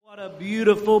What a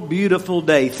beautiful, beautiful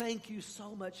day. Thank you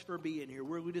so much for being here.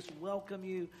 We just welcome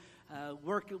you,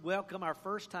 welcome our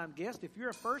first-time guest. If you're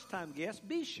a first-time guest,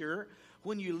 be sure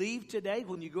when you leave today,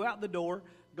 when you go out the door,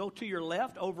 go to your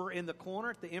left over in the corner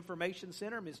at the Information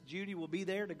Center. Miss Judy will be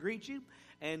there to greet you,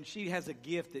 and she has a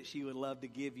gift that she would love to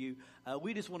give you.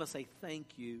 We just want to say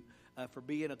thank you for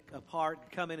being a part,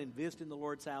 coming and visiting the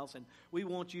Lord's house, and we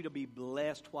want you to be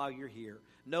blessed while you're here.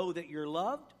 Know that you're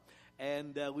loved.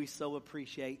 And we so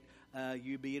appreciate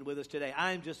you being with us today.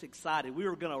 I'm just excited. We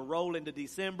were going to roll into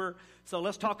December, so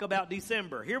let's talk about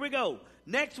December. Here we go.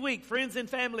 Next week, Friends and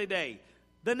Family Day.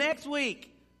 The next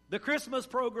week, the Christmas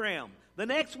program. The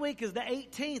next week is the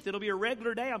 18th. It'll be a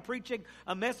regular day. I'm preaching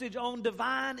a message on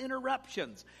divine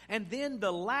interruptions. And then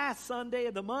the last Sunday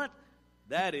of the month,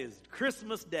 that is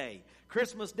Christmas Day.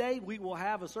 Christmas Day, we will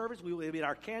have a service. We will be at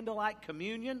our candlelight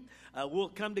communion. We'll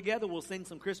come together. We'll sing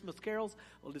some Christmas carols.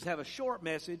 We'll just have a short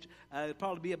message. It'll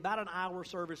probably be about an hour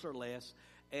service or less.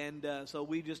 And so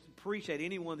we just appreciate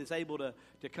anyone that's able to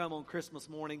come on Christmas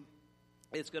morning.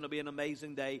 It's going to be an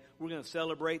amazing day. We're going to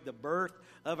celebrate the birth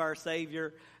of our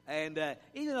Savior. And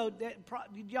even though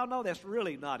y'all know that's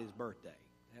really not his birthday.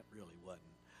 That really wasn't.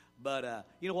 But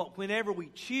you know what? Whenever we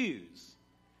choose,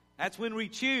 that's when we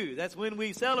choose. That's when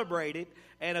we celebrate it.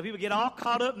 And people get all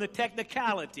caught up in the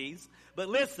technicalities. But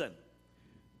listen,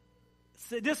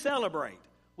 just celebrate.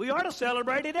 We ought to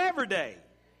celebrate it every day.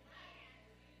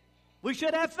 We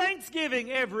should have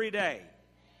Thanksgiving every day.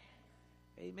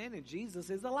 Amen. And Jesus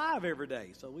is alive every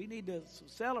day. So we need to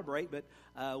celebrate. But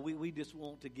we just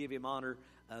want to give him honor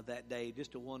that day.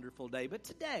 Just a wonderful day. But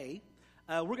today,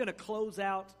 we're going to close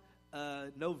out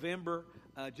November.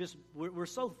 We're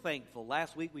so thankful.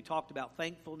 Last week we talked about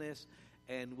thankfulness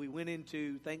and we went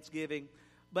into Thanksgiving.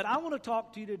 But I want to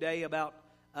talk to you today about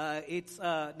it's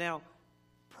now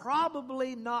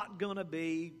probably not going to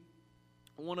be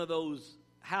one of those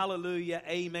hallelujah,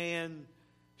 amen,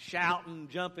 shouting,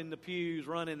 jumping the pews,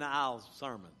 running the aisles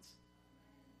sermons.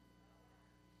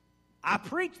 I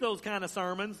preach those kind of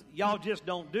sermons. Y'all just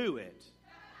don't do it.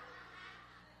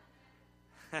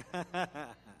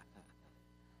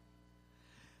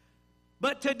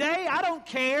 But today, I don't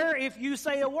care if you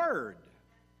say a word.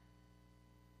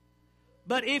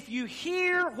 But if you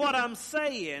hear what I'm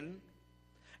saying,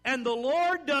 and the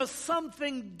Lord does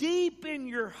something deep in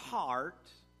your heart,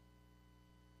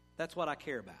 that's what I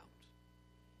care about.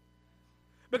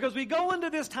 Because we go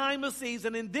into this time of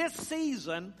season, and this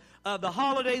season of the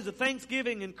holidays of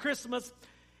Thanksgiving and Christmas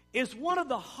is one of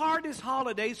the hardest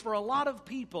holidays for a lot of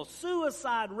people.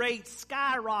 Suicide rates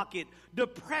skyrocket,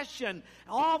 depression,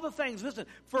 all the things. Listen,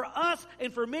 for us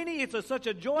and for many, it's such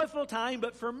a joyful time,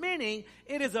 but for many,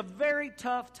 it is a very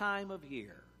tough time of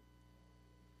year.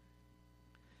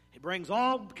 It brings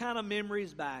all kind of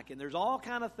memories back, and there's all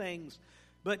kind of things.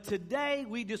 But today,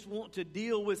 we just want to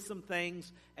deal with some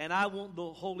things, and I want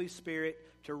the Holy Spirit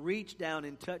to reach down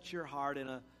and touch your heart in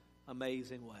an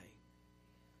amazing way.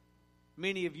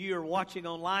 Many of you are watching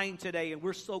online today, and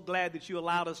we're so glad that you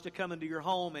allowed us to come into your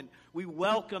home, and we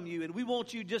welcome you, and we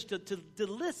want you just to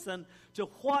listen to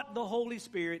what the Holy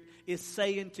Spirit is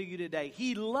saying to you today.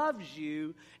 He loves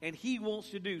you, and He wants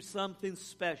to do something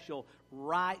special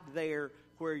right there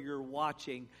where you're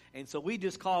watching, and so we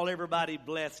just call everybody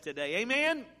blessed today.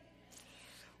 Amen?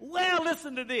 Well,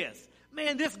 listen to this.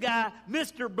 Man, this guy,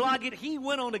 Mr. Blodgett, he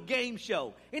went on a game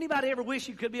show. Anybody ever wish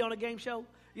you could be on a game show?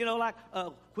 You know, like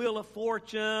Wheel of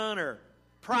Fortune or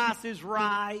Price is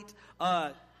Right.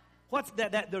 What's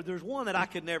that? There's one that I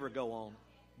could never go on.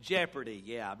 Jeopardy.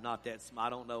 Yeah, I'm not that smart. I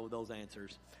don't know those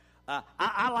answers.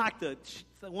 I like the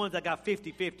ones that got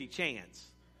 50-50 chance.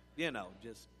 You know,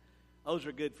 just those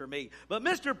are good for me. But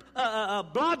Mr.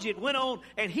 Blodgett went on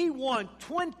and he won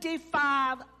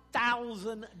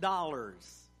 $25,000.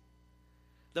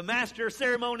 The master of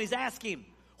ceremonies asked him,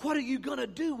 "What are you going to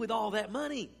do with all that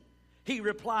money?" He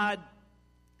replied,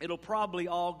 "It'll probably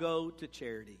all go to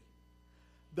charity."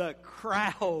 The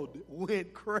crowd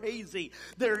went crazy.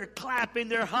 They're clapping,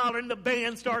 they're hollering, the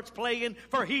band starts playing,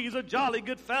 for he's a jolly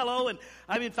good fellow. And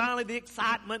finally the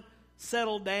excitement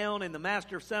settled down, and the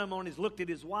master of ceremonies looked at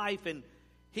his wife and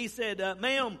he said,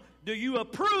 "Ma'am, do you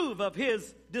approve of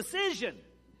his decision?"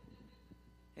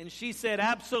 And she said,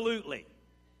 "Absolutely.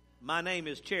 My name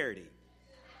is Charity."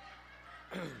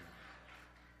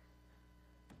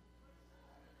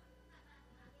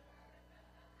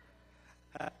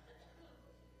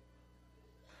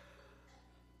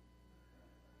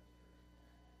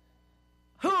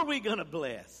 Who are we going to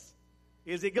bless?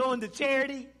 Is it going to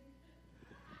charity?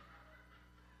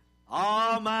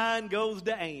 All mine goes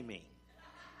to Amy.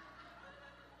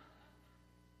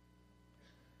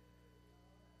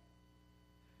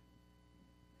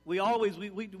 We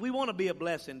want to be a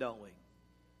blessing, don't we?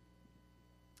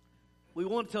 We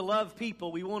want to love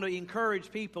people. We want to encourage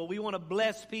people. We want to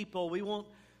bless people. We want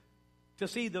to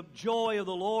see the joy of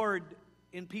the Lord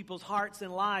in people's hearts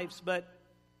and lives. But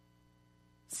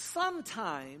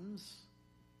sometimes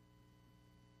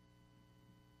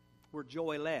we're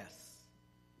joyless.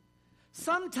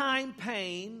 Sometimes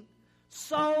pain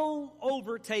so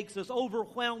overtakes us,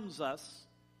 overwhelms us.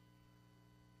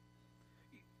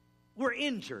 We're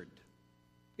injured.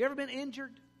 You ever been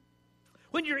injured?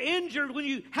 When you're injured, when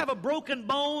you have a broken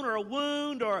bone or a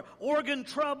wound or organ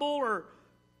trouble, or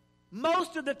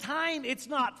most of the time it's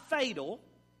not fatal.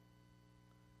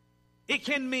 It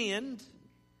can mend.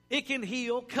 It can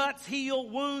heal. Cuts heal.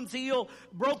 Wounds heal.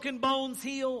 Broken bones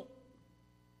heal.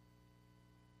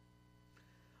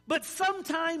 But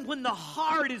sometimes when the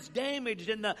heart is damaged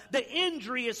and the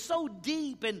injury is so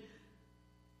deep, and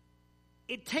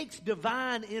it takes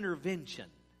divine intervention.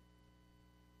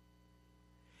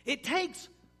 It takes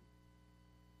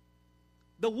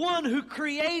the one who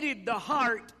created the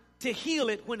heart to heal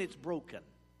it when it's broken.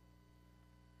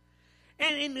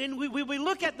 And we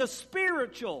look at the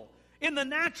spiritual. In the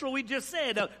natural, we just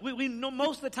said, we know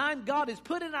most of the time God is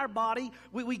put in our body.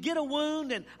 We get a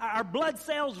wound and our blood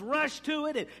cells rush to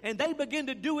it and they begin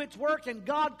to do its work, and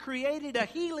God created a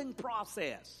healing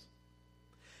process.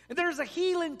 And there's a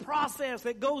healing process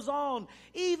that goes on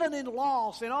even in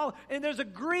loss and there's a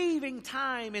grieving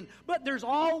time, but there's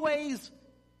always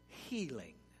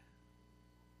healing.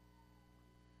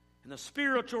 In the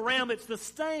spiritual realm, it's the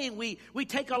same. We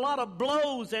take a lot of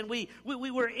blows, and we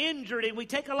were injured, and we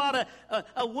take a lot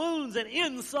of wounds and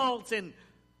insults and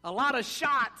a lot of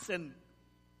shots, and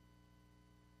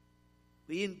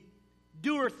we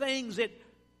endure things that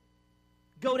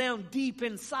go down deep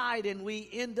inside, and we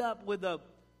end up with a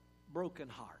broken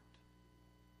heart,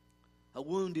 a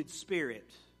wounded spirit.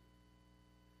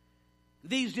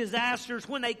 These disasters,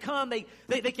 when they come,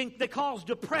 they cause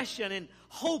depression and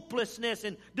hopelessness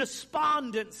and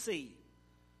despondency,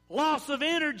 loss of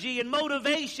energy and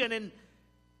motivation, and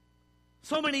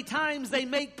so many times they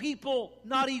make people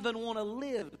not even want to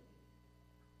live.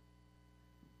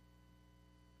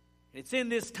 It's in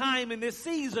this time, in this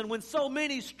season, when so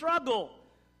many struggle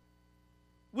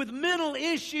with mental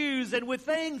issues and with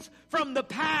things from the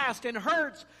past and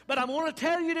hurts. But I want to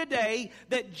tell you today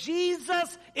that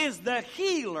Jesus is the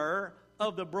healer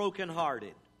of the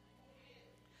brokenhearted.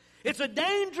 It's a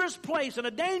dangerous place and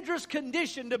a dangerous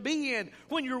condition to be in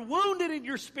when you're wounded in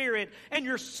your spirit and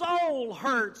your soul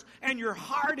hurts and your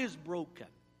heart is broken.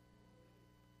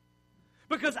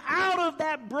 Because out of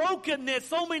that brokenness,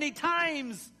 so many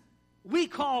times we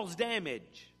cause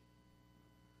damage.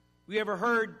 We ever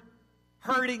heard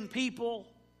hurting people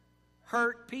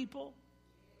hurt people?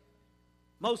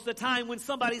 Most of the time when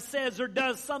somebody says or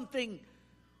does something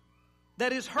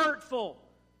that is hurtful,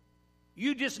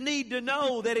 you just need to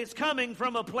know that it's coming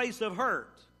from a place of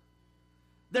hurt.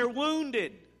 They're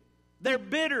wounded. They're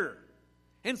bitter.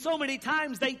 And so many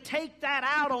times they take that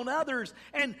out on others.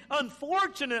 And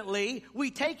unfortunately, we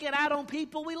take it out on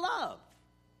people we love.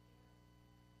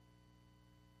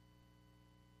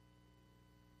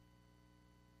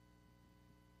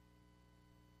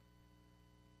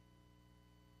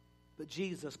 But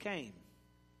Jesus came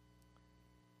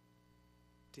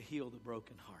to heal the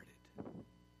brokenhearted.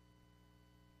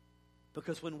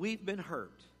 Because when we've been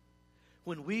hurt,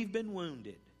 when we've been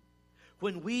wounded,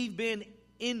 when we've been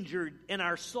injured in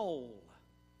our soul,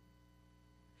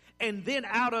 and then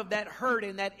out of that hurt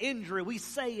and that injury, we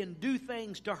say and do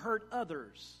things to hurt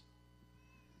others,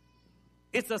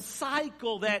 it's a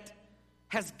cycle that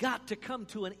has got to come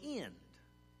to an end.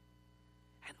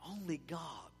 And only God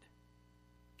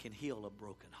can heal a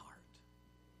broken heart.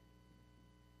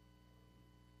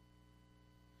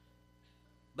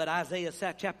 But Isaiah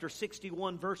chapter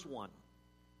 61 verse 1,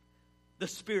 the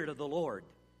Spirit of the Lord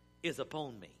is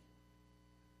upon me,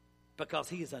 because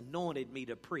He has anointed me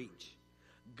to preach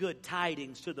good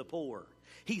tidings to the poor.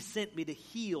 He sent me to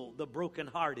heal the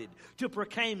brokenhearted, to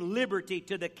proclaim liberty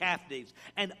to the captives,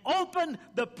 and open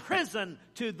the prison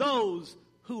to those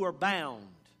who are bound.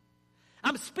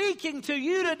 I'm speaking to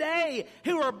you today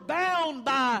who are bound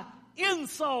by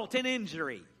insult and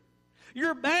injury.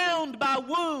 You're bound by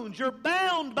wounds. You're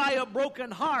bound by a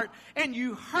broken heart. And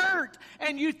you hurt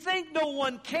and you think no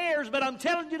one cares. But I'm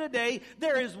telling you today,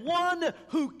 there is one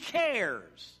who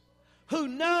cares, who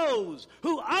knows,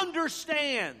 who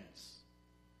understands.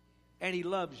 And He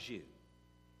loves you.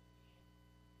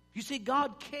 You see,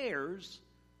 God cares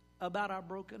about our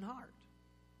broken heart.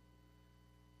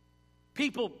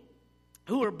 People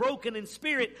who are broken in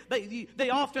spirit, they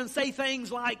often say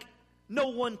things like, no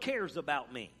one cares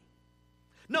about me.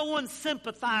 No one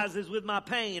sympathizes with my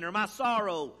pain or my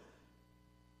sorrow.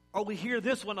 Or we hear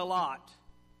this one a lot.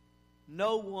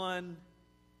 No one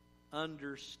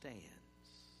understands.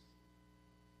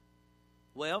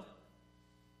 Well,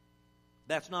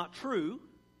 that's not true.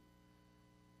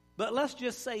 But let's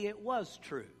just say it was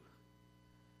true.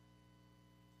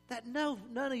 That none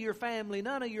of your family,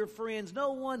 none of your friends,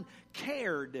 no one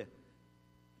cared.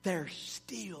 There's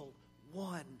still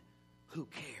one who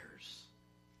cares.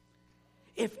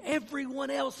 If everyone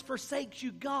else forsakes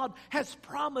you, God has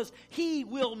promised He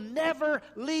will never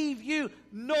leave you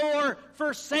nor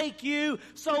forsake you.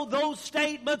 So those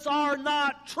statements are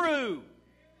not true.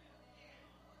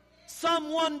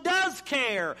 Someone does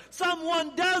care.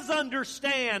 Someone does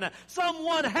understand.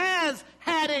 Someone has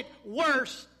had it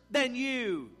worse than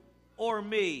you or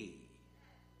me.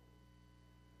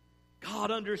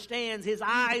 God understands. His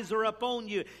eyes are upon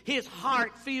you. His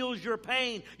heart feels your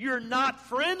pain. You're not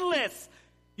friendless.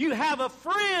 You have a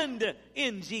friend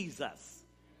in Jesus.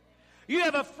 You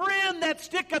have a friend that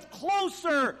sticketh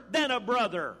closer than a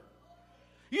brother.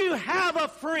 You have a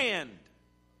friend.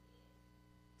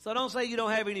 So don't say you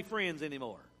don't have any friends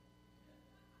anymore.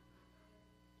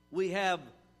 We have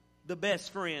the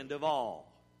best friend of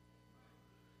all.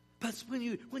 But when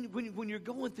you're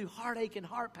going through heartache and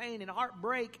heart pain and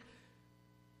heartbreak,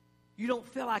 you don't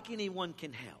feel like anyone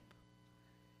can help.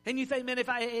 And you think, man, it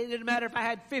didn't matter if I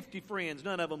had 50 friends,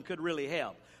 none of them could really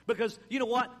help. Because you know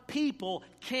what? People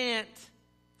can't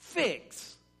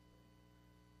fix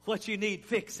what you need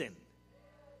fixing.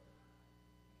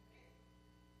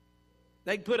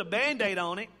 They can put a Band-Aid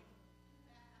on it.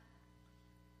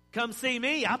 Come see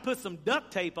me, I put some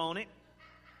duct tape on it.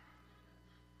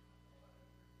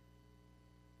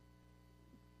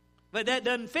 But that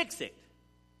doesn't fix it.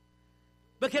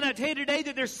 But can I tell you today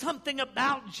that there's something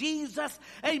about Jesus,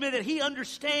 amen, that He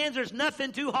understands. There's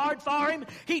nothing too hard for Him.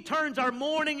 He turns our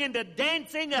mourning into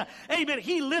dancing. Amen.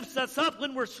 He lifts us up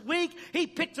when we're weak. He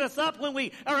picks us up when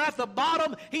we are at the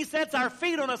bottom. He sets our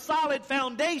feet on a solid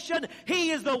foundation.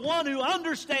 He is the one who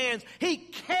understands. He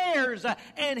cares,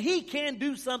 and He can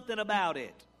do something about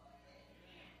it.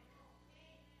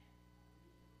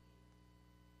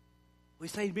 We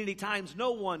say many times,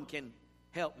 no one can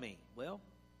help me. Well,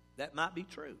 that might be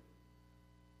true.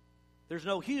 There's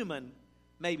no human,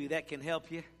 maybe, that can help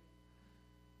you.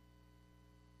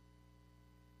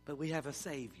 But we have a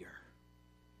Savior.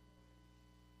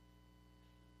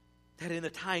 That in the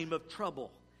time of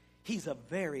trouble, He's a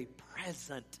very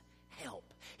present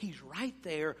help. He's right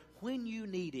there when you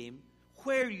need Him,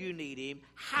 where you need Him,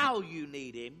 how you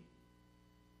need Him.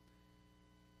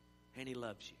 And He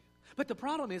loves you. But the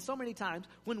problem is so many times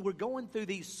when we're going through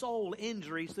these soul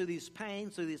injuries, through these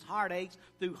pains, through these heartaches,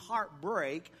 through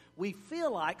heartbreak, we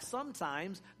feel like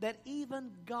sometimes that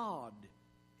even God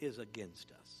is against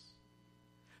us.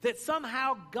 That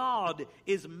somehow God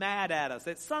is mad at us.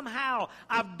 That somehow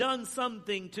I've done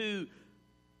something to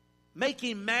make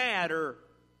Him mad or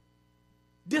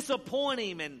disappoint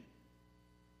Him. And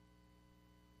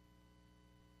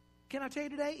can I tell you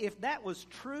today, if that was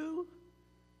true,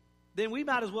 then we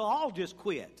might as well all just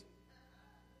quit.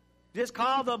 Just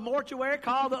call the mortuary,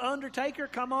 call the undertaker,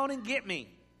 come on and get me.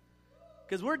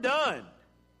 Because we're done.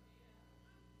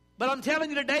 But I'm telling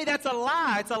you today, that's a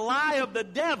lie. It's a lie of the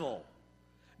devil.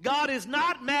 God is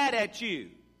not mad at you.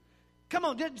 Come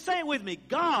on, just say it with me.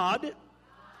 God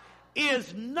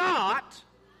is not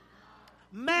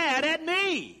mad at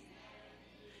me.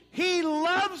 He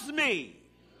loves me.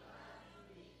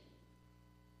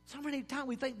 So many times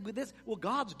we think with this, well,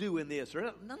 God's doing this.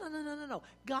 Or, no.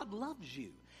 God loves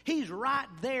you. He's right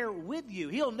there with you.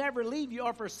 He'll never leave you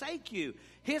or forsake you.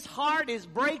 His heart is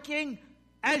breaking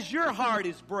as your heart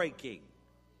is breaking.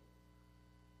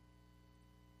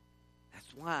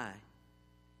 That's why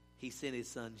He sent His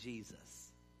Son Jesus.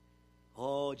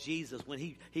 Oh, Jesus, when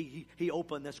he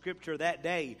opened the scripture that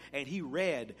day and He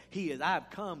read,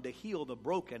 I've come to heal the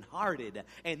brokenhearted.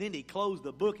 And then He closed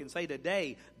the book and say,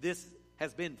 today, this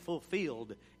has been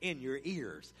fulfilled in your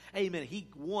ears. Amen. He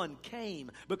came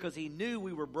because He knew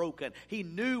we were broken. He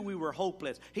knew we were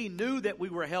hopeless. He knew that we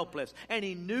were helpless. And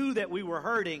He knew that we were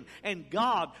hurting. And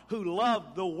God, who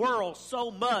loved the world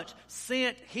so much,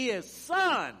 sent His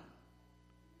Son.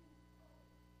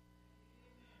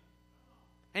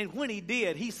 And when He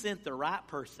did, He sent the right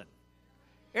person.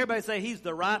 Everybody say, He's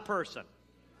the right person.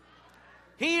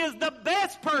 He is the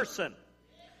best person.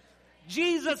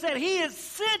 Jesus said, He has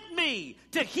sent me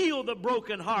to heal the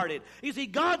brokenhearted. You see,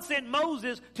 God sent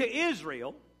Moses to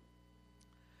Israel.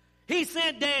 He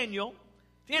sent Daniel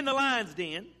in the lion's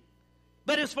den.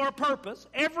 But it's for a purpose.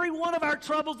 Every one of our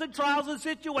troubles and trials and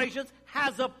situations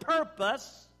has a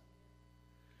purpose.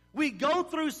 We go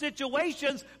through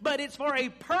situations, but it's for a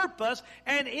purpose,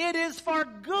 and it is for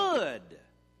good.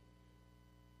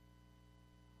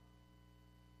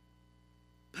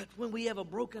 But when we have a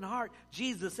broken heart,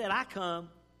 Jesus said, I come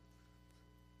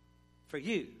for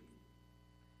you.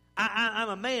 I'm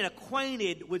a man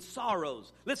acquainted with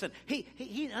sorrows. Listen,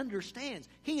 he understands.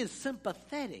 He is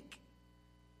sympathetic.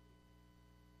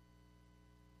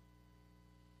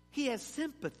 He has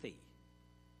sympathy.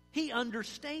 He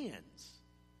understands.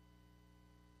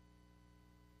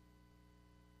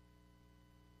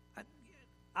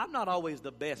 I'm not always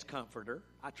the best comforter.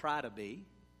 I try to be.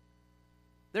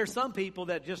 There's some people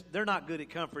that they're not good at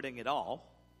comforting at all.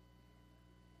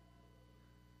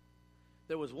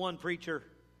 There was one preacher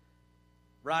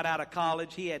right out of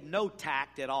college. He had no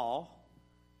tact at all.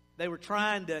 They were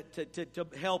trying to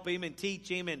help him and teach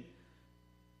him. And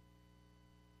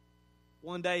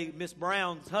one day, Miss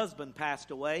Brown's husband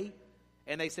passed away.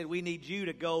 And they said, we need you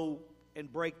to go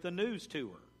and break the news to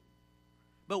her.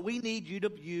 But we need you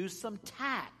to use some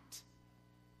tact.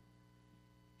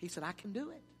 He said, I can do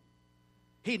it.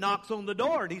 He knocks on the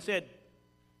door and he said,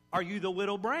 are you the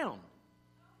widow Brown?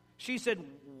 She said,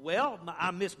 well,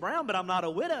 I'm Miss Brown, but I'm not a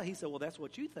widow. He said, well, that's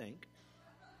what you think.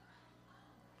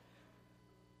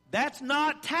 That's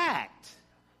not tact.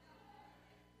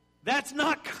 That's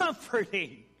not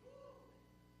comforting.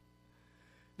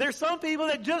 There's some people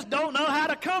that just don't know how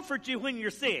to comfort you when you're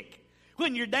sick,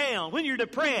 when you're down, when you're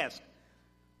depressed.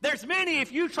 There's many,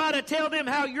 if you try to tell them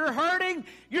how you're hurting,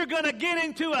 you're going to get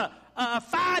into a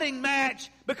fighting match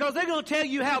because they're going to tell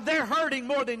you how they're hurting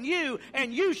more than you,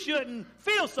 and you shouldn't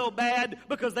feel so bad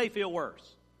because they feel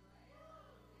worse.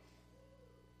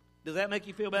 Does that make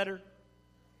you feel better?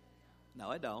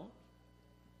 No, it don't.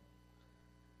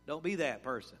 Don't be that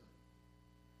person.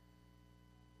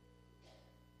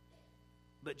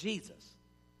 But Jesus.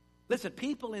 Listen,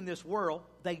 people in this world,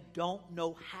 they don't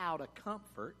know how to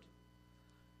comfort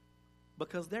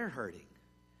because they're hurting.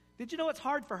 Did you know it's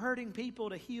hard for hurting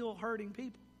people to heal hurting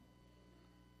people?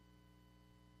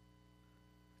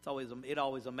 It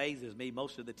always amazes me.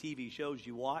 Most of the TV shows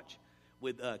you watch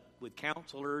with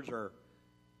counselors or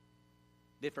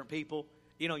different people,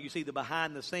 you see the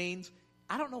behind the scenes.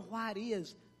 I don't know why it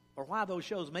is or why those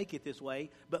shows make it this way,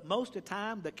 but most of the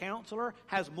time the counselor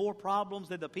has more problems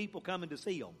than the people coming to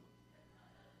see them.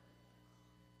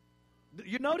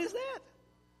 You notice that?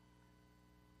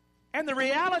 And the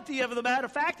reality of the matter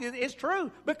of fact is it's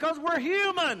true because we're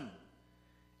human.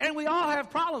 And we all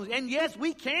have problems. And yes,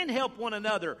 we can help one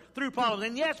another through problems.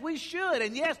 And yes, we should.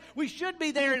 And yes, we should be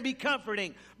there and be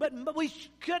comforting. But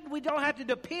we don't have to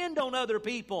depend on other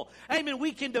people. Amen.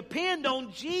 We can depend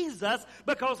on Jesus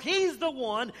because He's the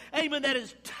one, amen, that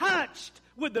is touched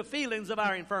with the feelings of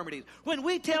our infirmities. When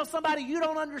we tell somebody you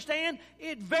don't understand,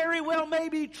 it very well may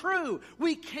be true.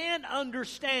 We can't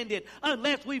understand it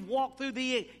unless we've walked through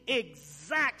the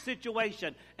exact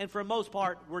situation. And for the most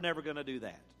part, we're never going to do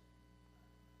that.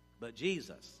 But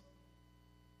Jesus,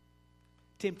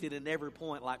 tempted in every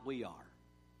point like we are,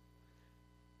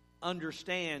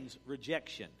 understands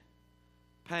rejection,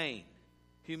 pain,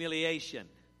 humiliation.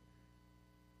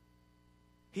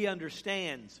 He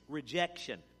understands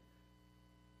rejection,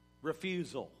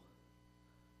 refusal,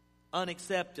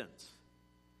 unacceptance,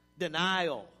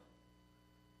 denial.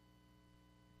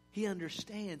 He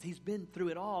understands. He's been through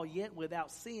it all, yet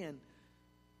without sin.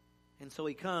 And so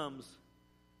He comes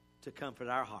to comfort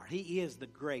our heart. He is the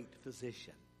great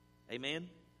physician. Amen?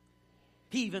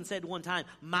 He even said one time,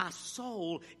 my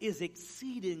soul is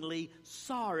exceedingly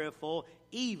sorrowful,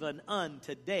 even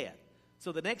unto death.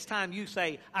 So the next time you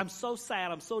say, I'm so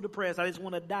sad, I'm so depressed, I just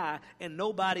want to die, and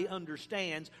nobody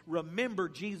understands, remember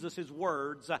Jesus'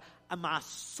 words, my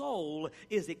soul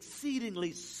is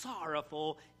exceedingly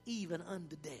sorrowful, even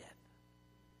unto death.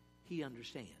 He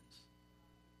understands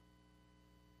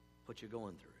what you're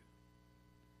going through.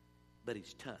 But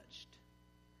He's touched.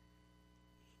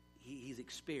 He's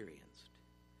experienced.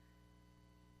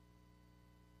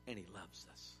 And He loves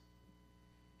us.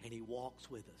 And He walks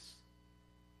with us.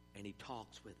 And He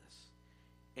talks with us.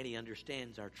 And He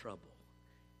understands our trouble.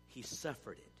 He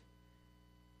suffered it.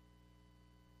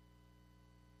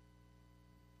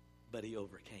 But He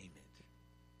overcame it.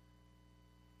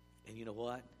 And you know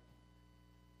what?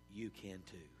 You can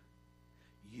too.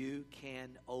 You can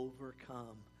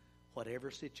overcome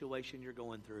whatever situation you're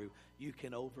going through. You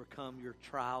can overcome your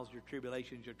trials, your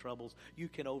tribulations, your troubles. You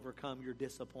can overcome your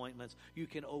disappointments. You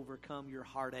can overcome your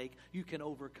heartache. You can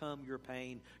overcome your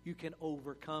pain. You can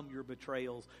overcome your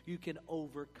betrayals. You can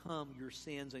overcome your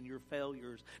sins and your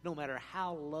failures. No matter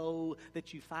how low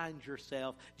that you find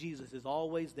yourself, Jesus is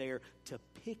always there to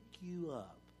pick you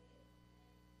up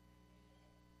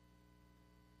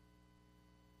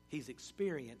He's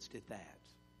experienced at that.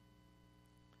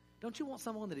 Don't you want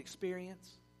someone that experienced?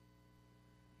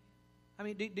 I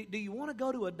mean, do you want to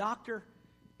go to a doctor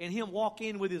and him walk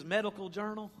in with his medical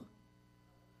journal?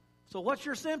 So what's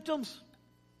your symptoms?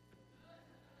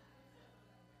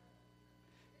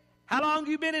 How long have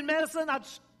you been in medicine? I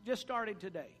just started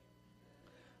today.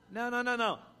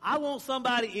 No. I want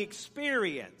somebody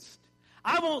experienced.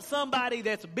 I want somebody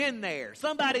that's been there.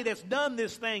 Somebody that's done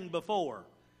this thing before.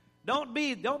 Don't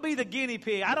be the guinea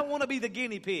pig. I don't want to be the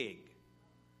guinea pig.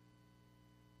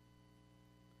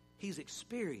 He's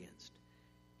experienced.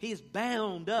 He has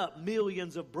bound up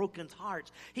millions of broken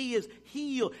hearts. He is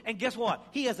healed. And guess what?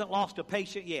 He hasn't lost a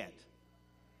patient yet.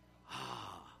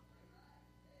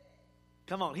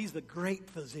 Come on, he's the great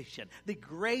physician, the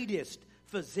greatest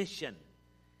physician.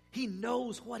 He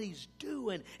knows what he's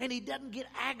doing, and he doesn't get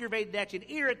aggravated at you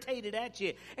and irritated at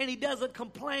you, and he doesn't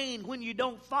complain when you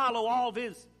don't follow all of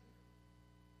his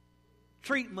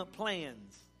treatment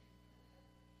plans.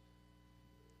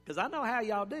 Because I know how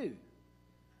y'all do.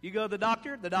 You go to the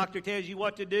doctor tells you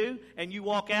what to do, and you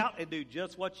walk out and do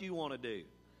just what you want to do.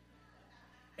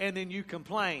 And then you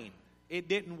complain. It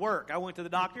didn't work. I went to the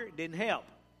doctor, it didn't help.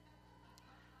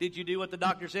 Did you do what the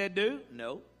doctor said do?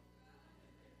 No.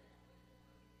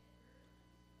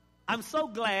 I'm so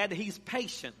glad he's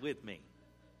patient with me.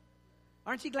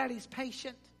 Aren't you glad he's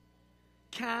patient,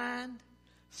 kind,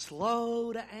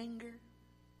 slow to anger?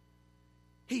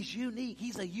 He's unique.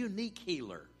 He's a unique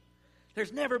healer.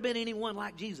 There's never been anyone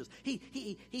like Jesus.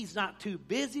 He's not too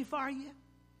busy for you.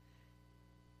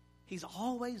 He's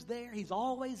always there. He's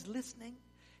always listening.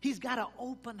 He's got an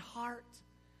open heart,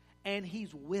 and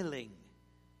he's willing.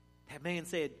 That man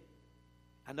said,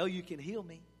 I know you can heal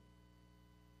me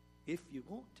if you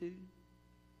want to,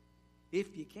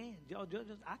 if you can.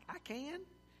 I can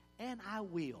and I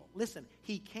will. Listen,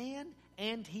 he can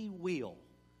and he will.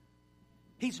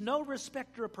 He's no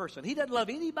respecter of person. He doesn't love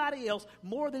anybody else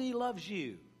more than he loves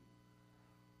you.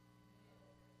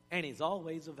 And he's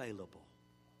always available.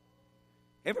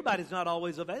 Everybody's not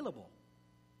always available.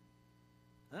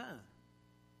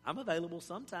 I'm available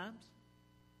sometimes.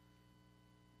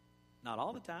 Not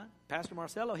all the time. Pastor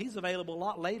Marcelo, he's available a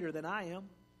lot later than I am.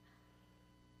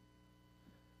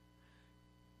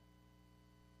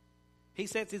 He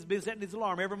sets his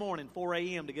alarm every morning, 4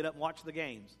 a.m. to get up and watch the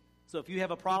games. So if you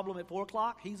have a problem at 4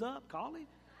 o'clock, he's up. Call him.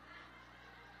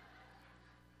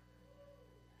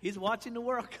 He's watching the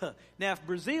World Cup. Now, if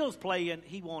Brazil's playing,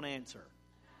 he won't answer.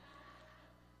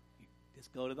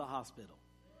 Just go to the hospital.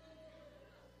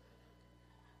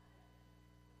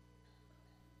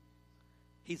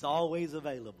 He's always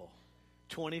available,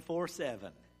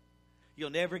 24/7.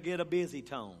 You'll never get a busy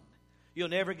tone. You'll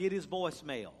never get his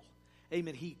voicemail.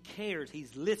 Amen. He cares.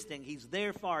 He's listening. He's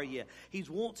there for you. He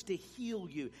wants to heal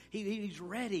you. He's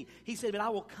ready. He said, but I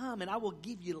will come and I will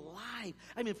give you life.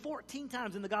 14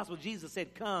 times in the gospel, Jesus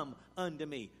said, come unto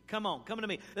me. Come on, come to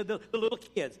me. The little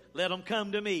kids, let them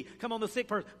come to me. Come on, the sick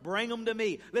person, bring them to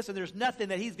me. Listen, there's nothing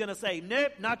that he's going to say,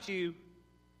 nope, not you.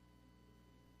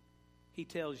 He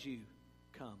tells you,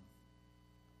 come.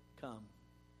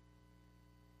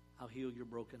 I'll heal your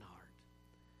broken heart.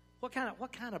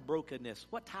 What kind of brokenness,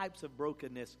 what types of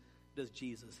brokenness does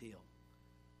Jesus heal?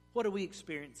 What are we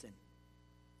experiencing?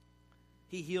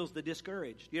 He heals the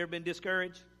discouraged. You ever been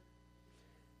discouraged?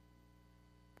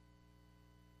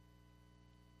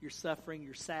 Your suffering,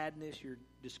 your sadness, your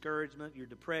discouragement, your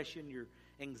depression, your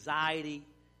anxiety.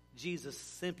 Jesus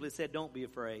simply said, don't be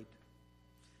afraid.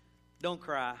 Don't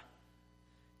cry.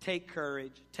 Take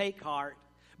courage. Take heart.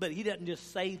 But he doesn't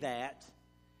just say that.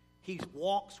 He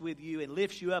walks with you and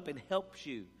lifts you up and helps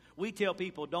you. We tell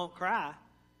people don't cry,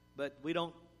 but we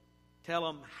don't tell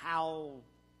them how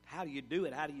do you do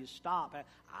it? How do you stop?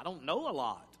 I don't know a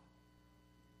lot.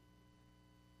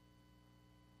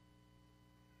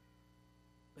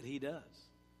 But he does.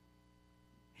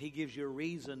 He gives you a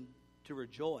reason to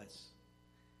rejoice.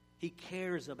 He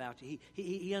cares about you.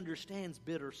 He understands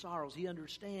bitter sorrows. He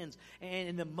understands.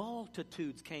 And the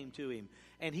multitudes came to him,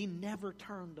 and he never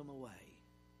turned them away.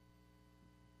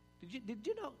 Did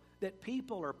you know that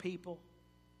people are people?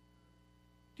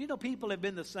 Do you know people have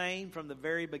been the same from the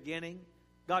very beginning?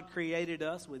 God created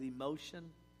us with emotion.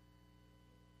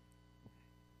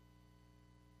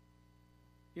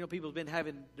 You know, people have been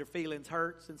having their feelings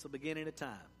hurt since the beginning of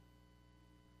time.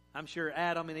 I'm sure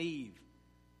Adam and Eve.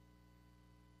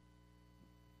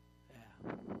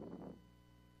 Yeah.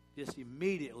 Just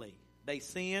immediately, they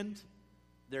sinned.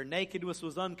 Their nakedness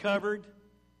was uncovered.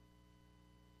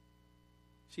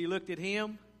 She looked at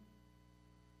him.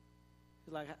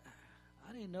 She's like,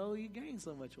 I didn't know you gained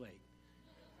so much weight.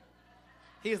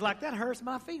 He's like, that hurts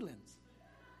my feelings.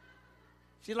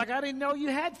 She's like, I didn't know you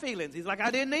had feelings. He's like,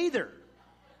 I didn't either.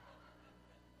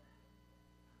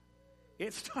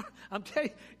 I'm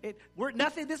telling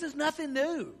you, this is nothing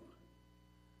new.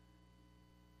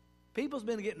 People's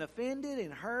been getting offended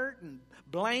and hurt and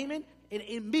blaming, and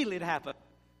immediately it happened.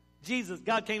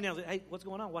 God came down and said, hey, what's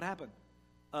going on? What happened?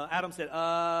 Adam said,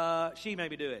 she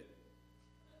made me do it.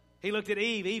 He looked at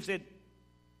Eve. Eve said,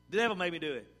 the devil made me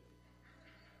do it.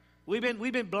 We've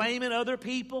been blaming other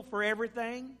people for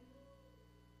everything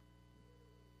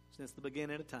since the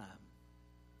beginning of time.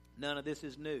 None of this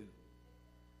is new.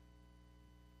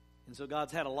 And so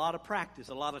God's had a lot of practice,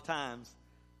 a lot of times,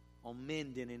 on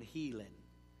mending and healing.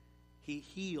 He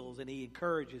heals and He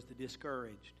encourages the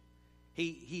discouraged.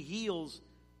 He heals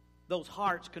those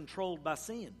hearts controlled by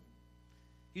sin.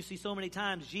 You see, so many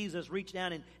times Jesus reached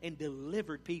down and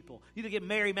delivered people. You look at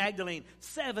Mary Magdalene,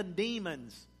 7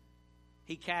 demons.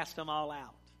 He cast them all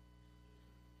out.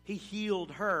 He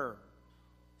healed her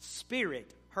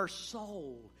spirit, her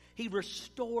soul. He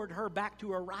restored her back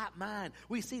to her right mind.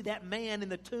 We see that man in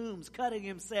the tombs cutting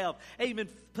himself, even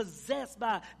possessed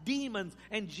by demons,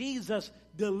 and Jesus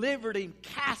delivered him,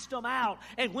 cast them out.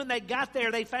 And when they got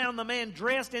there, they found the man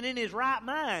dressed and in his right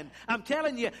mind. I'm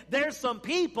telling you, there's some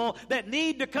people that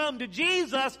need to come to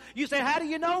Jesus. You say, how do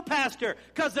you know, Pastor?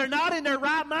 Because they're not in their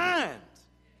right mind.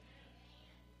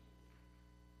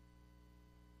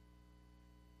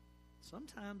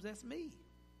 Sometimes that's me.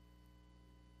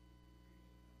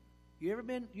 You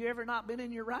ever not been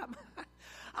in your right mind?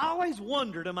 I always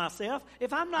wonder to myself,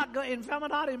 if I'm not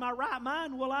in my right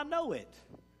mind, will I know it?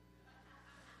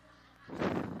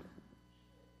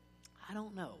 I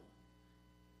don't know.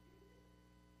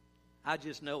 I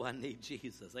just know I need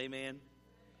Jesus. Amen.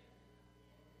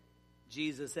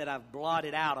 Jesus said, I've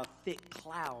blotted out a thick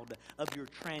cloud of your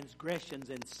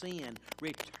transgressions and sin.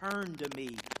 Return to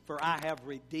me, for I have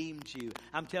redeemed you.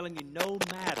 I'm telling you, no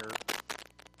matter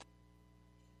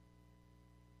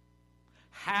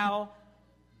how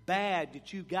bad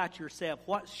that you got yourself,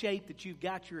 what shape that you've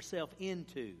got yourself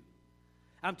into,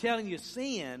 I'm telling you,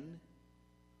 sin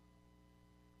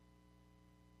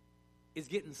is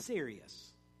getting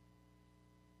serious.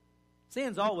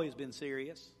 Sin's always been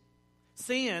serious.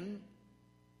 Sin,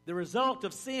 the result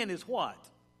of sin is what?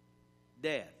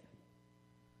 Death.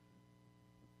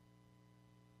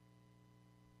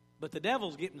 But the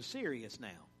devil's getting serious now.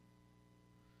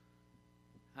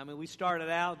 I mean, we started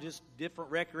out just different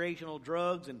recreational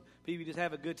drugs and people just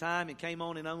have a good time and came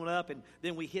on and on up, and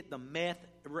then we hit the meth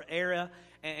era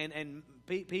and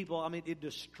people, I mean, it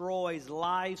destroys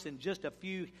lives in just a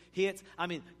few hits. I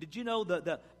mean, did you know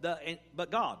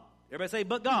but God? Everybody say,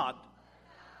 but God.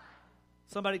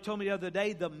 Somebody told me the other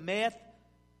day the meth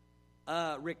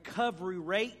recovery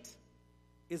rate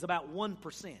is about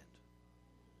 1%.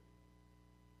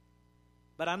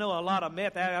 But I know a lot of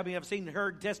meth, I've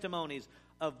heard testimonies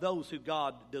of those who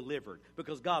God delivered,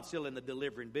 because God's still in the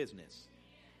delivering business,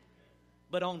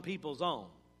 but on people's own.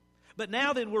 But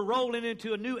now then we're rolling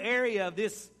into a new area of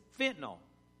this fentanyl.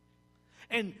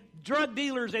 And drug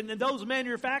dealers and those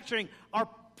manufacturing are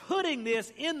putting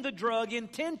this in the drug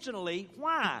intentionally.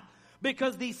 Why?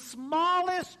 Because the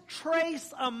smallest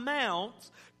trace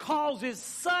amounts causes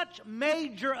such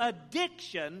major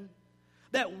addiction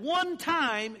that one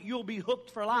time you'll be hooked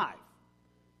for life.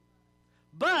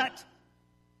 But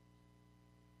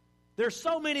there's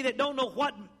so many that don't know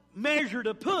what measure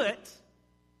to put.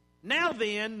 Now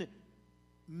then,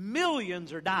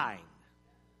 millions are dying.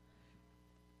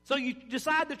 So you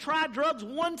decide to try drugs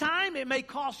one time, it may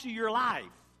cost you your life.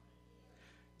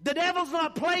 The devil's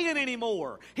not playing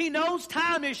anymore. He knows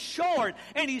time is short,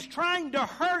 and he's trying to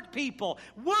hurt people,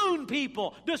 wound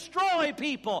people, destroy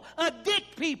people,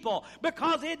 addict people,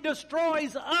 because it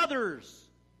destroys others.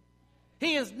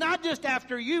 He is not just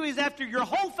after you, he's after your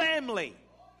whole family.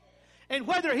 And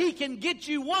whether he can get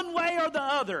you one way or the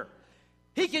other,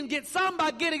 he can get some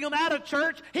by getting them out of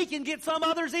church, he can get some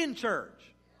others in church.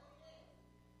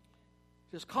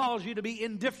 Just cause you to be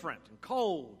indifferent and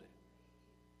cold.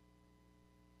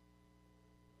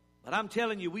 But I'm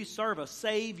telling you, we serve a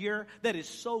Savior that is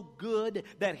so good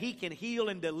that He can heal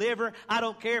and deliver. I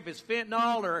don't care if it's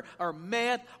fentanyl or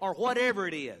meth or whatever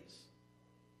it is.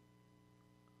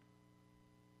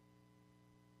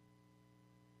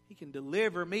 He can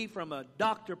deliver me from a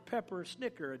Dr. Pepper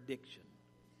Snicker addiction.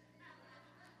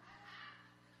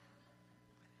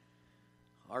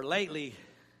 Or lately,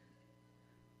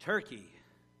 turkey.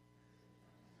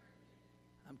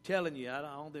 I'm telling you,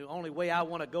 the only way I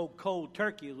want to go cold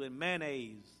turkey is with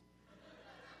mayonnaise.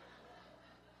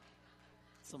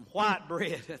 Some white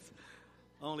bread. That's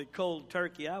the only cold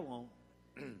turkey I want.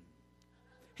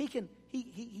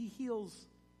 He heals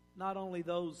not only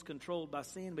those controlled by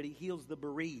sin, but He heals the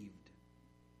bereaved.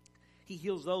 He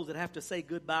heals those that have to say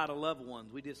goodbye to loved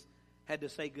ones. We just had to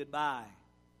say goodbye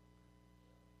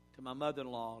to my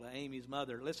mother-in-law, to Amy's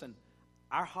mother. Listen,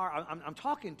 our heart, I'm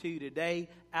talking to you today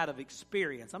out of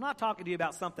experience. I'm not talking to you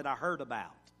about something I heard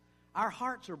about. Our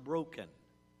hearts are broken.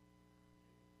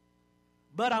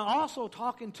 But I'm also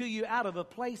talking to you out of a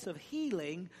place of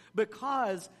healing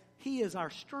because He is our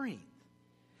strength.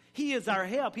 He is our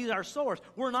help. He's our source.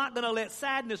 We're not going to let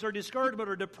sadness or discouragement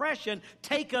or depression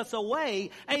take us away.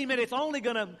 Amen. It's only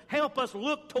going to help us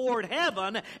look toward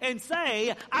heaven and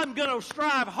say, I'm going to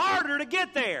strive harder to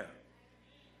get there.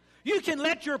 You can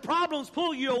let your problems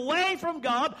pull you away from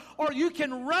God, or you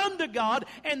can run to God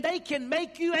and they can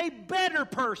make you a better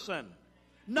person,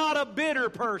 not a bitter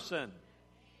person.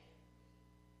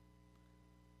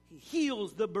 He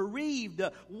heals the bereaved,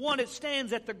 one that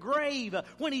stands at the grave.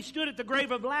 When He stood at the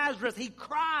grave of Lazarus, He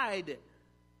cried.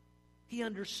 He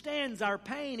understands our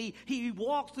pain. He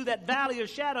walks through that valley of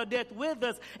shadow of death with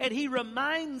us, and He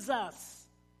reminds us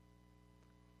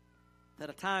that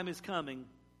a time is coming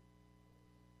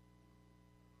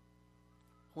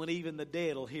when even the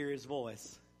dead will hear His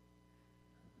voice.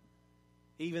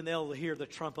 Even they'll hear the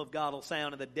trump of God will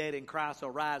sound, and the dead in Christ will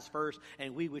rise first,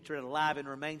 and we which are alive and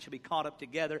remain shall be caught up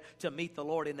together to meet the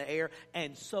Lord in the air,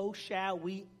 and so shall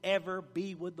we ever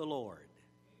be with the Lord.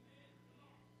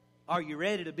 Are you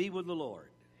ready to be with the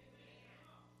Lord?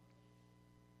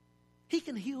 He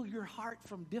can heal your heart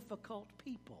from difficult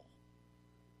people.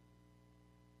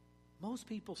 Most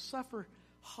people suffer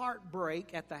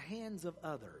heartbreak at the hands of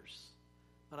others.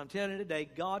 But I'm telling you today,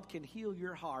 God can heal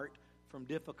your heart from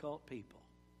difficult people.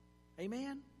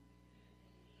 Amen?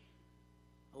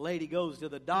 A lady goes to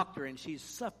the doctor and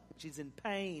she's in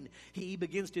pain. He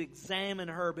begins to examine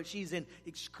her, but she's in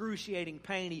excruciating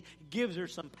pain. He gives her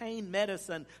some pain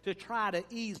medicine to try to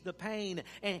ease the pain.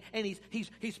 And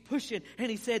he's pushing, and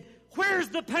he said, "Where's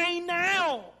the pain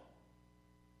now?"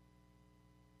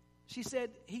 She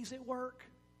said, "He's at work."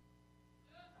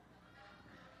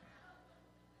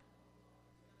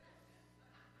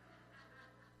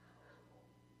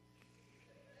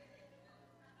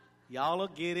 Y'all will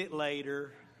get it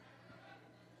later.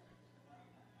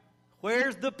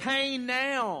 Where's the pain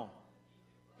now?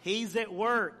 He's at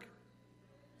work.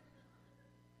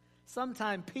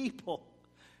 Sometimes people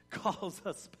cause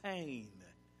us pain.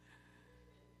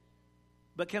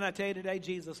 But can I tell you today,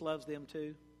 Jesus loves them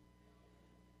too.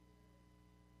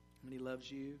 And He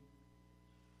loves you.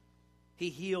 He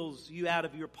heals you out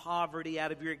of your poverty,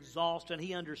 out of your exhaustion.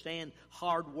 He understands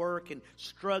hard work and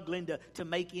struggling to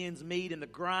make ends meet, and the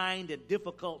grind and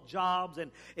difficult jobs.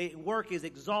 And work is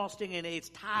exhausting and it's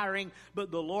tiring, but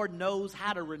the Lord knows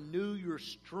how to renew your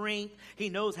strength. He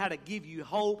knows how to give you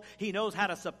hope. He knows how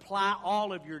to supply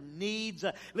all of your needs.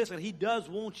 Listen, He does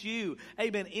want you,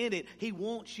 amen, in it. He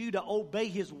wants you to obey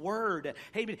His word.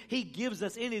 Amen. He gives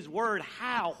us in His word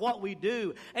what we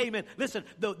do. Amen. Listen,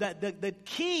 the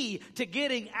key to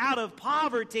getting out of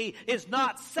poverty is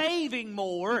not saving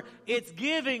more, it's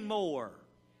giving more.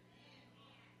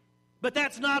 But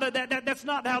that's not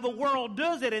how the world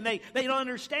does it, and they don't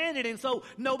understand it, and so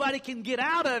nobody can get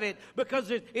out of it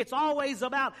because it's always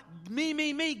about me,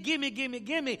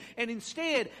 gimme. And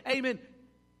instead, amen,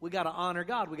 we got to honor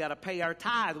God. We got to pay our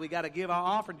tithe. We got to give our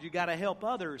offerings. You got to help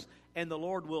others, and the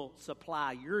Lord will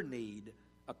supply your need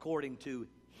according to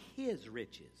His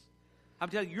riches. I'm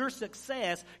telling you, your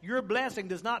success, your blessing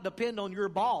does not depend on your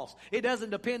boss. It doesn't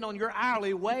depend on your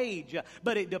hourly wage,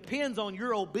 but it depends on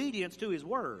your obedience to His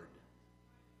word.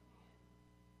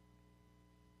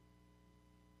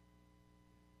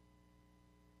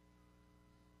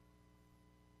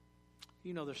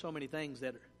 You know, there's so many things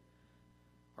that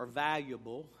are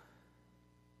valuable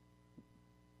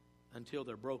until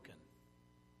they're broken.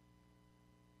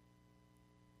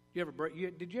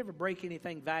 Did you ever break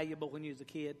anything valuable when you was a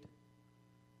kid?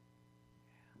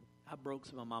 I broke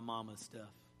some of my mama's stuff.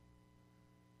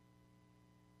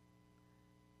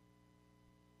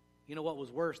 You know what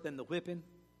was worse than the whipping?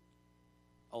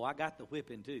 Oh, I got the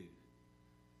whipping too.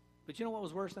 But you know what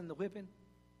was worse than the whipping?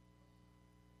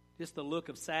 Just the look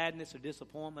of sadness or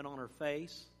disappointment on her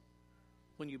face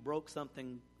when you broke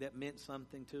something that meant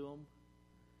something to them.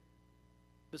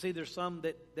 But see, there's some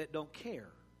that don't care.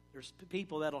 There's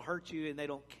people that'll hurt you and they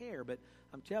don't care, but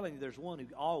I'm telling you, there's one who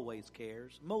always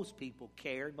cares. Most people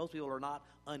care. Most people are not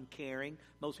uncaring.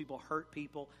 Most people hurt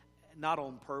people not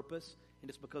on purpose, and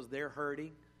it's because they're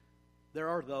hurting. There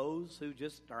are those who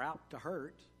just are out to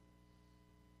hurt.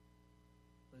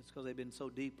 But it's because they've been so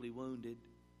deeply wounded.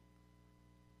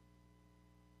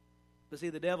 But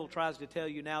see, the devil tries to tell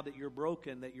you now that you're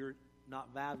broken, that you're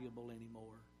not valuable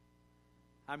anymore.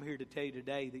 I'm here to tell you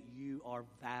today that you are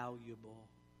valuable.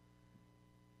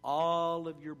 All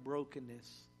of your brokenness,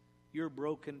 your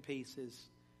broken pieces,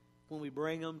 when we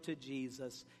bring them to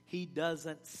Jesus, He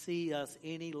doesn't see us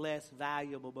any less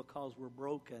valuable because we're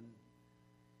broken.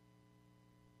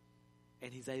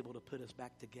 And He's able to put us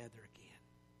back together again.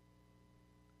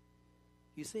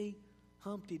 You see,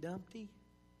 Humpty Dumpty,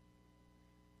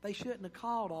 they shouldn't have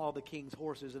called all the king's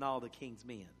horses and all the king's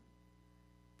men.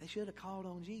 They should have called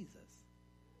on Jesus.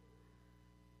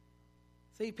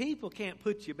 See, people can't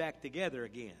put you back together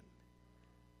again.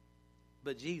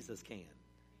 But Jesus can.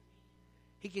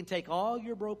 He can take all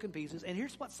your broken pieces. And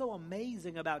here's what's so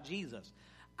amazing about Jesus.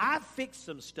 I fixed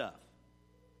some stuff.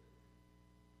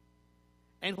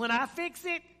 And when I fix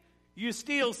it, you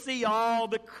still see all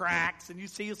the cracks, and you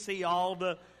still see all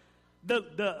the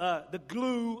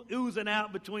glue oozing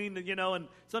out between the, and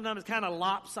sometimes it's kind of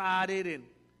lopsided. And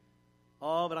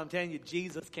but I'm telling you,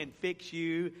 Jesus can fix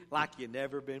you like you've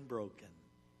never been broken.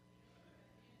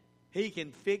 He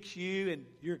can fix you, and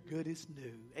you're good as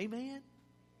new. Amen?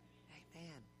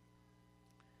 Amen.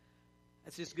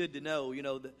 That's just good to know.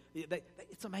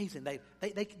 It's amazing.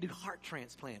 They can do heart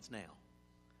transplants now.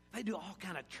 They do all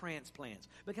kind of transplants.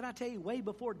 But can I tell you, way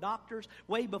before doctors,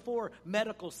 way before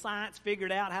medical science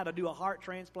figured out how to do a heart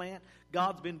transplant,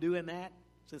 God's been doing that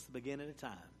since the beginning of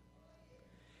time.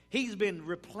 He's been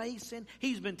replacing,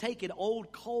 He's been taking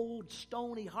old, cold,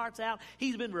 stony hearts out.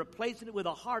 He's been replacing it with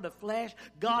a heart of flesh.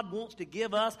 God wants to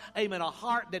give us, amen, a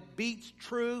heart that beats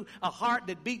true, a heart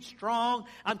that beats strong.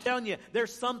 I'm telling you,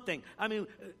 there's something.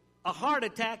 A heart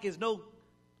attack is no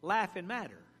laughing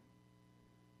matter.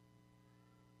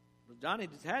 Johnny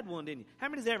just had one, didn't you? How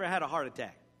many's ever had a heart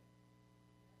attack?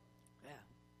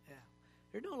 Yeah.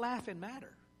 There's no laughing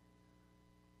matter.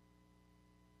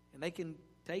 And they can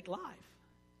take life.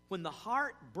 When the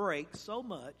heart breaks so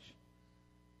much,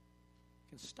 it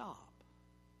can stop.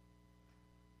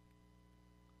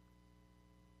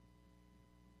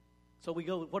 So we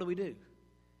go, what do?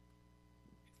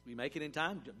 We make it in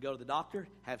time, go to the doctor,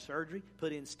 have surgery,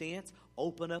 put in stents,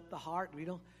 open up the heart,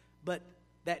 but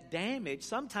that damage,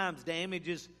 sometimes damage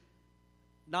is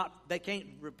not, they can't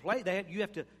replace.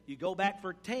 You go back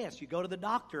for tests. You go to the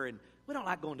doctor, and we don't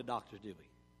like going to doctors, do we?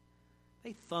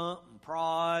 They thump and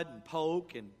prod and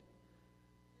poke and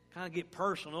kind of get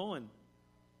personal,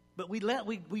 but we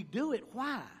do it.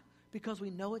 Why? Because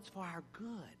we know it's for our good.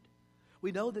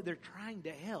 We know that they're trying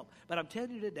to help. But I'm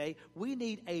telling you today, we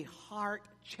need a heart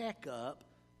checkup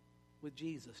with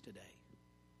Jesus today.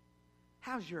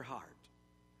 How's your heart?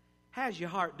 How's your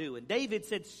heart doing? David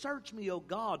said, "Search me, O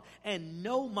God, and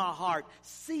know my heart.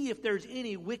 See if there's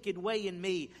any wicked way in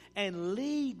me, and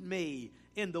lead me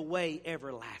in the way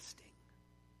everlasting."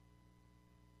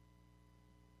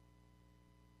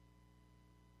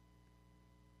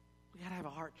 We got to have a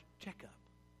heart checkup,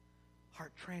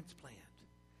 heart transplant.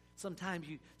 Sometimes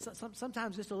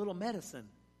just a little medicine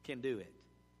can do it.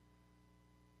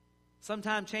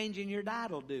 Sometimes changing your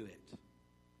diet will do it.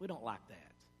 We don't like that.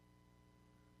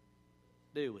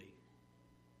 Do we?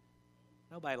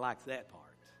 Nobody likes that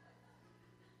part.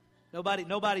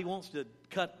 Nobody wants to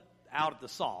cut out the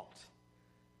salt.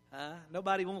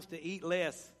 Nobody wants to eat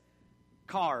less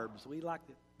carbs. We like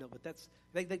to, no, but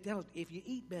they tell us, if you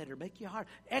eat better, make your heart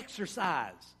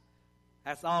exercise.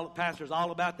 That's all. Pastor's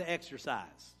all about the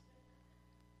exercise.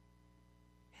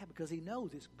 Yeah, because he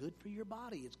knows it's good for your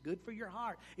body. It's good for your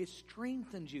heart. It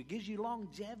strengthens you. Gives you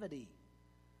longevity.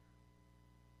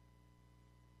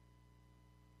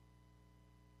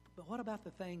 But what about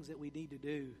the things that we need to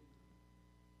do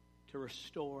to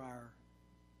restore our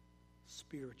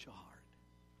spiritual heart?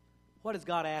 What is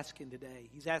God asking today?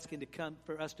 He's asking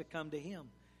for us to come to Him.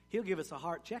 He'll give us a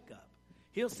heart checkup.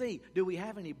 He'll see, do we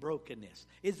have any brokenness?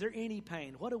 Is there any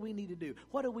pain? What do we need to do?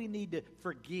 What do we need to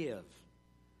forgive?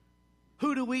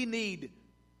 Who do we need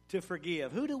to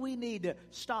forgive? Who do we need to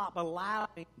stop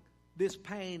allowing this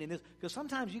pain and this? Because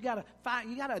sometimes you got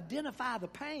to identify the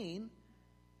pain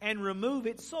and remove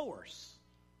its source.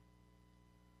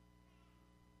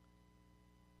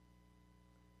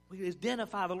 We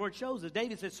identify, the Lord shows us.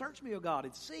 David said, "Search me, O God,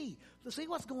 and see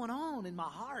what's going on in my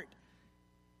heart.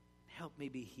 Help me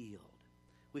be healed."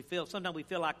 Sometimes we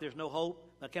feel like there's no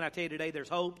hope. But can I tell you today, there's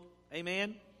hope?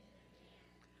 Amen?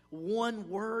 One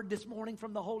word this morning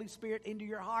from the Holy Spirit into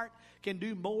your heart can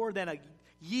do more than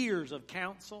years of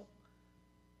counsel.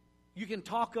 You can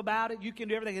talk about it. You can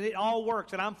do everything, and it all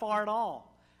works, and I'm for it all.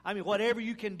 Whatever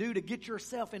you can do to get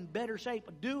yourself in better shape,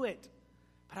 do it.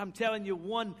 But I'm telling you,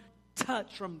 one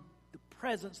touch from the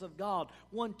presence of God,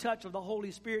 one touch of the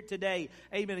Holy Spirit today,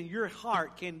 amen, and your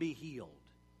heart can be healed.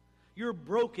 Your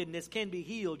brokenness can be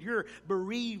healed. Your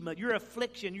bereavement, your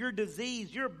affliction, your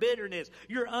disease, your bitterness,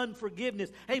 your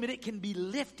unforgiveness. Amen. It can be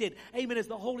lifted. Amen. As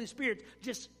the Holy Spirit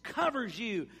just covers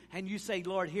you and you say,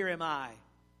 Lord, here am I.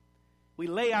 We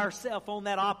lay ourselves on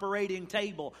that operating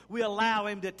table. We allow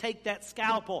Him to take that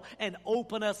scalpel and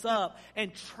open us up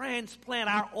and transplant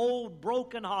our old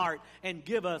broken heart and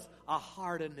give us a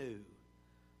heart anew.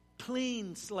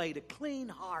 Clean slate, a clean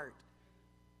heart.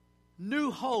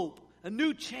 New hope, a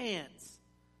new chance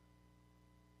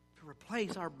to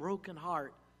replace our broken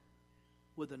heart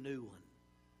with a new one.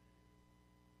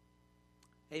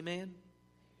 Amen?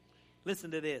 Listen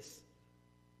to this.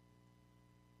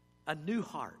 A new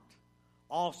heart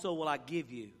also will I give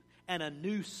you, and a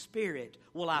new spirit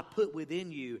will I put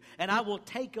within you. And I will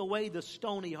take away the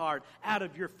stony heart out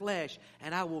of your flesh,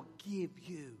 and I will give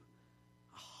you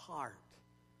a heart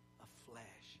of flesh.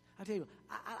 I tell you,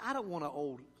 I don't want an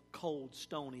old, cold,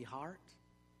 stony heart.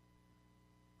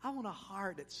 I want a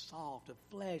heart that's soft, of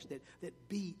flesh that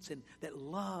beats and that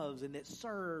loves and that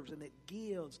serves and that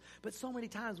gives. But so many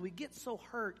times we get so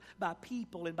hurt by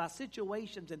people and by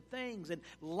situations and things. And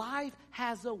life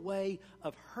has a way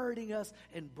of hurting us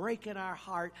and breaking our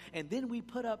heart. And then we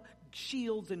put up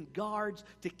shields and guards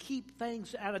to keep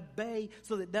things out of bay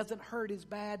so that it doesn't hurt as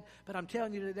bad. But I'm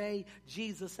telling you today,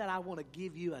 Jesus said, I want to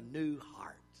give you a new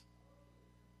heart.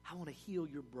 I want to heal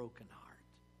your broken heart.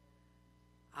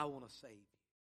 I want to save you.